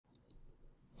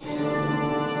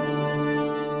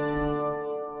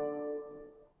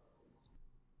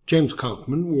James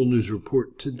Kaufman, World News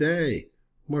Report today,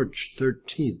 March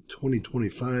 13th,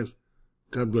 2025.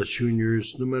 God bless you and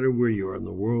yours, no matter where you are in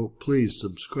the world. Please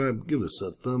subscribe, give us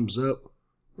a thumbs up,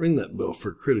 ring that bell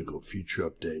for critical future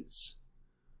updates.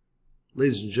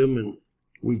 Ladies and gentlemen,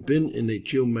 we've been in a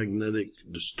geomagnetic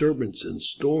disturbance and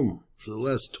storm for the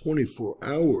last 24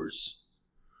 hours.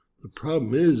 The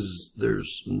problem is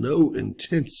there's no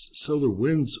intense solar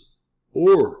winds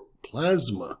or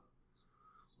plasma.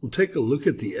 We'll take a look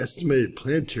at the estimated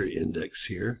planetary index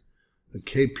here, a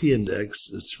KP index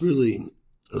that's really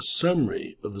a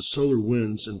summary of the solar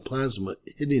winds and plasma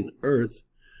hitting Earth.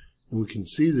 And we can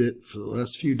see that for the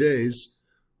last few days,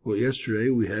 well, yesterday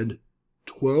we had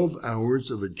 12 hours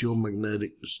of a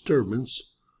geomagnetic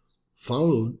disturbance,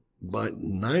 followed by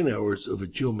 9 hours of a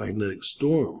geomagnetic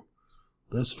storm.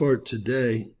 Thus far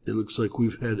today, it looks like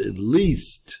we've had at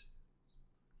least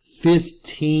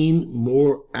 15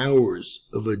 more hours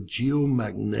of a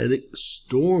geomagnetic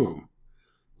storm.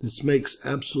 This makes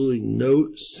absolutely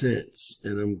no sense,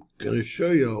 and I'm going to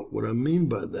show y'all what I mean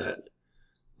by that.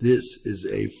 This is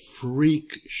a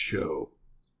freak show.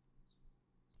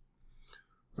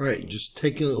 All right, just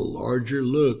taking a larger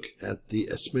look at the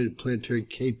estimated planetary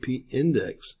KP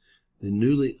index, the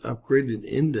newly upgraded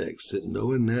index that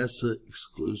NOAA and NASA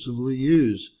exclusively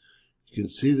use. You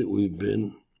can see that we've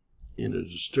been in a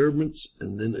disturbance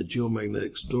and then a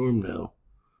geomagnetic storm now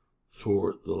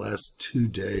for the last 2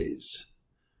 days.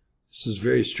 This is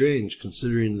very strange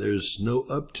considering there's no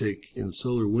uptick in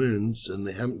solar winds and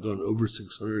they haven't gone over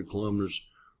 600 kilometers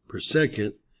per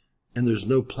second, and there's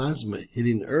no plasma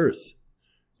hitting Earth,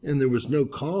 and there was no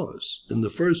cause in the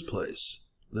first place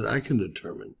that I can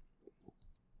determine.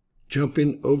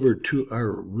 Jumping over to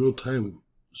our real-time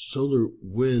solar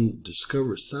wind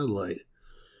Discover satellite,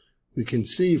 we can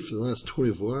see for the last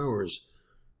 24 hours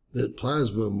that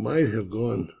plasma might have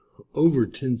gone over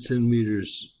 10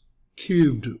 centimeters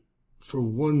cubed for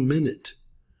 1 minute,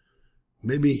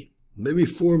 maybe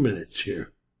 4 minutes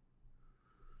here.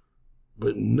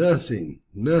 But nothing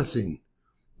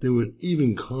that would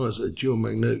even cause a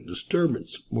geomagnetic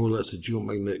disturbance, more or less a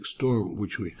geomagnetic storm,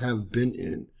 which we have been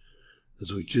in,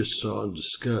 as we just saw and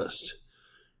discussed.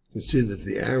 You can see that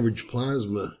the average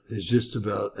plasma is just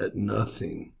about at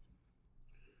nothing.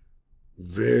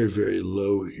 Very, very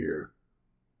low here.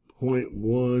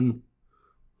 0.1,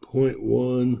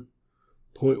 0.1,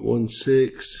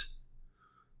 0.16,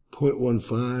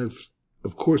 0.15.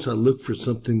 Of course, I looked for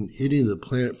something hitting the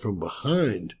planet from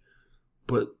behind,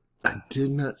 but I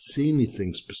did not see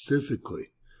anything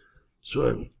specifically. So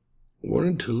I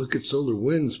wanted to look at solar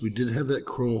winds. We did have that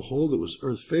coronal hole that was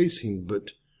Earth-facing,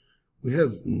 but we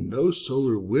have no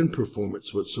solar wind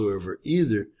performance whatsoever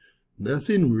either.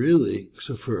 Nothing really,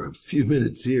 except for a few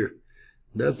minutes here.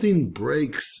 Nothing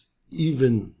breaks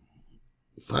even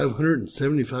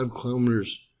 575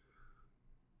 kilometers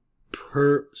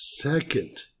per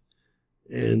second.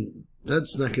 And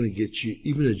that's not going to get you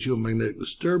even a geomagnetic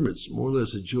disturbance, more or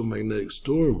less a geomagnetic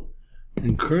storm.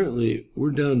 And currently, we're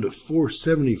down to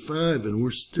 475, and we're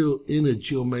still in a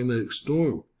geomagnetic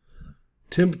storm.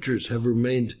 Temperatures have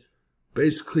remained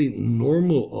basically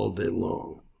normal all day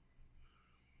long.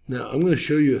 Now, I'm going to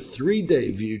show you a 3-day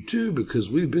view, too, because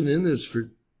we've been in this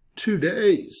for 2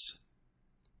 days.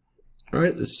 All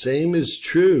right, the same is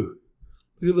true.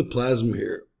 Look at the plasma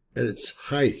here at its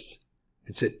height.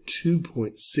 It's at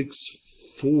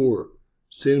 2.64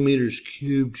 centimeters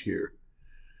cubed here.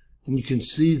 And you can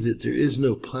see that there is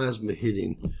no plasma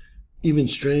hitting. Even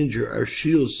stranger, our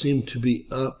shields seem to be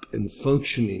up and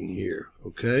functioning here,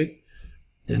 okay?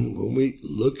 And when we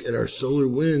look at our solar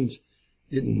winds,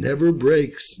 it never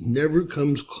breaks, never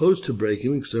comes close to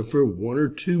breaking except for 1 or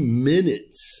 2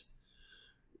 minutes.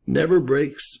 Never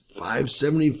breaks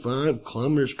 575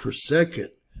 kilometers per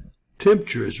second.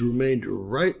 Temperature has remained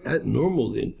right at normal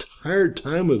the entire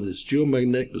time of this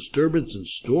geomagnetic disturbance and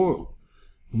storm.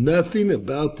 Nothing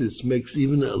about this makes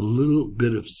even a little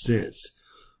bit of sense,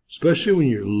 especially when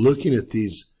you're looking at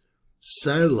these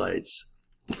satellites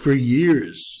for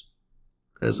years,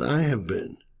 as I have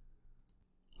been.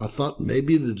 I thought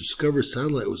maybe the Discover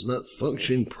satellite was not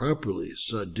functioning properly,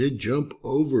 so I did jump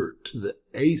over to the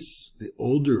ACE, the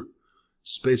older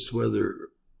space weather,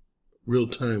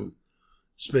 real-time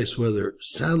space weather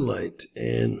satellite,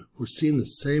 and we're seeing the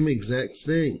same exact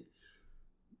thing.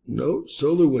 No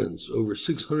solar winds over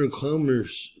 600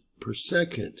 kilometers per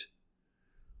second.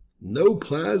 No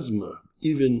plasma,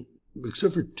 even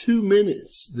except for 2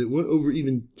 minutes that went over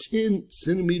even 10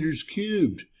 centimeters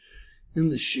cubed. And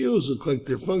the shields look like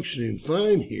they're functioning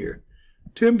fine here.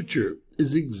 Temperature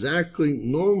is exactly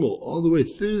normal all the way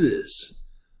through this.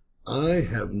 I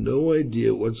have no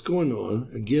idea what's going on.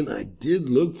 Again, I did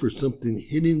look for something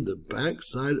hitting the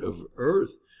backside of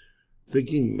Earth,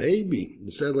 thinking maybe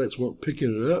the satellites weren't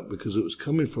picking it up because it was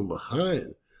coming from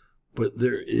behind. But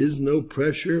there is no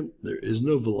pressure, there is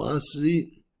no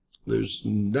velocity, there's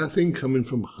nothing coming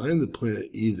from behind the planet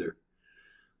either.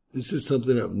 This is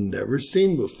something I've never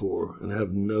seen before and I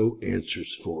have no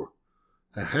answers for.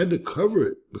 I had to cover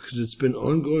it because it's been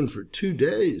ongoing for 2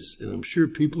 days and I'm sure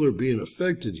people are being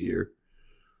affected here.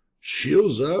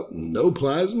 Shields up, no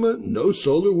plasma, no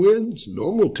solar winds,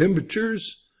 normal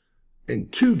temperatures,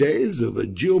 and 2 days of a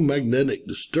geomagnetic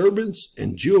disturbance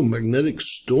and geomagnetic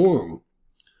storm.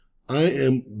 I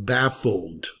am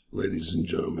baffled, ladies and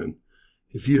gentlemen.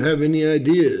 If you have any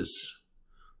ideas,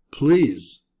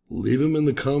 please leave them in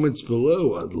the comments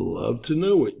below. I'd love to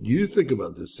know what you think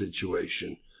about this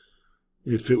situation.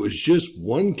 If it was just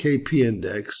one KP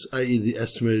index, i.e. the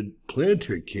estimated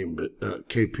planetary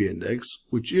KP index,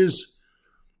 which is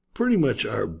pretty much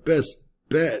our best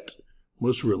bet,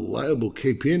 most reliable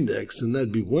KP index, then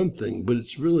that'd be one thing, but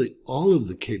it's really all of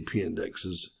the KP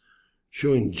indexes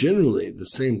showing generally the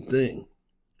same thing.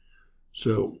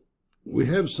 So we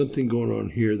have something going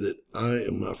on here that I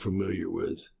am not familiar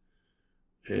with.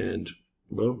 And,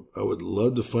 well, I would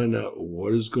love to find out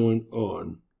what is going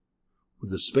on with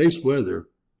the space weather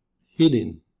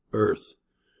hitting Earth.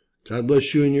 God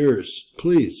bless you and yours.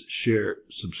 Please share,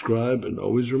 subscribe, and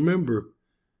always remember,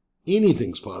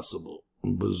 anything's possible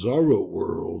in Bizarro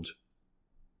World.